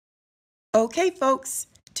Okay, folks,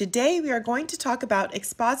 today we are going to talk about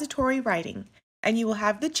expository writing, and you will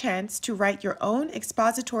have the chance to write your own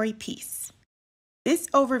expository piece. This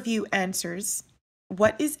overview answers: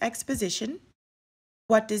 what is exposition?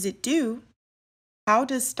 What does it do? How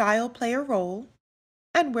does style play a role?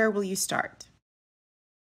 And where will you start?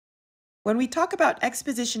 When we talk about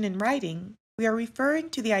exposition in writing, we are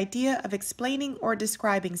referring to the idea of explaining or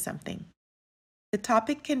describing something. The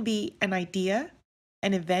topic can be an idea,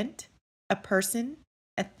 an event, a person,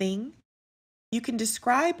 a thing. You can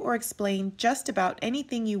describe or explain just about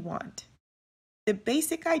anything you want. The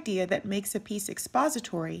basic idea that makes a piece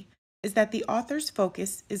expository is that the author's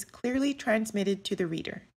focus is clearly transmitted to the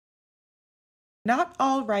reader. Not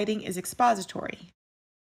all writing is expository.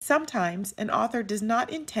 Sometimes an author does not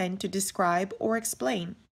intend to describe or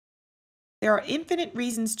explain. There are infinite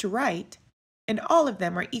reasons to write, and all of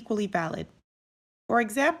them are equally valid. For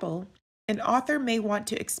example, an author may want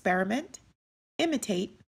to experiment,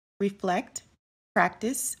 imitate, reflect,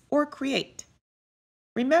 practice, or create.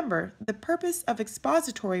 Remember, the purpose of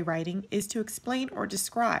expository writing is to explain or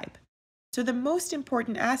describe, so the most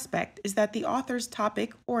important aspect is that the author's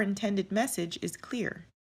topic or intended message is clear.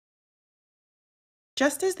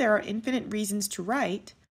 Just as there are infinite reasons to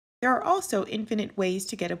write, there are also infinite ways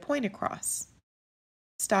to get a point across.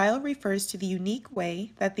 Style refers to the unique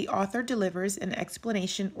way that the author delivers an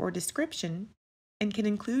explanation or description and can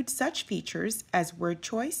include such features as word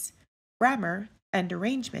choice, grammar, and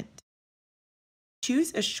arrangement.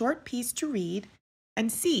 Choose a short piece to read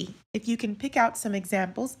and see if you can pick out some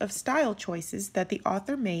examples of style choices that the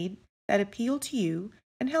author made that appeal to you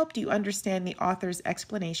and helped you understand the author's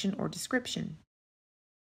explanation or description.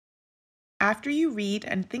 After you read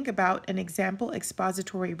and think about an example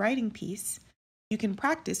expository writing piece, you can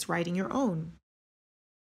practice writing your own.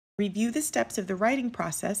 Review the steps of the writing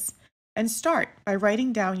process and start by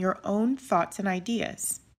writing down your own thoughts and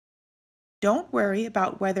ideas. Don't worry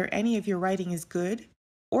about whether any of your writing is good,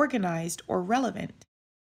 organized, or relevant.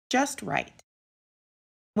 Just write.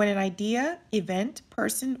 When an idea, event,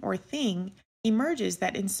 person, or thing emerges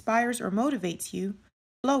that inspires or motivates you,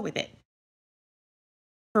 flow with it.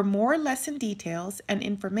 For more lesson details and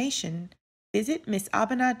information, visit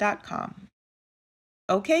missabana.com.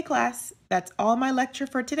 Okay, class, that's all my lecture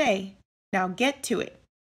for today. Now get to it.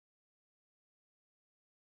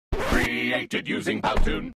 Created using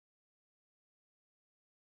Powtoon.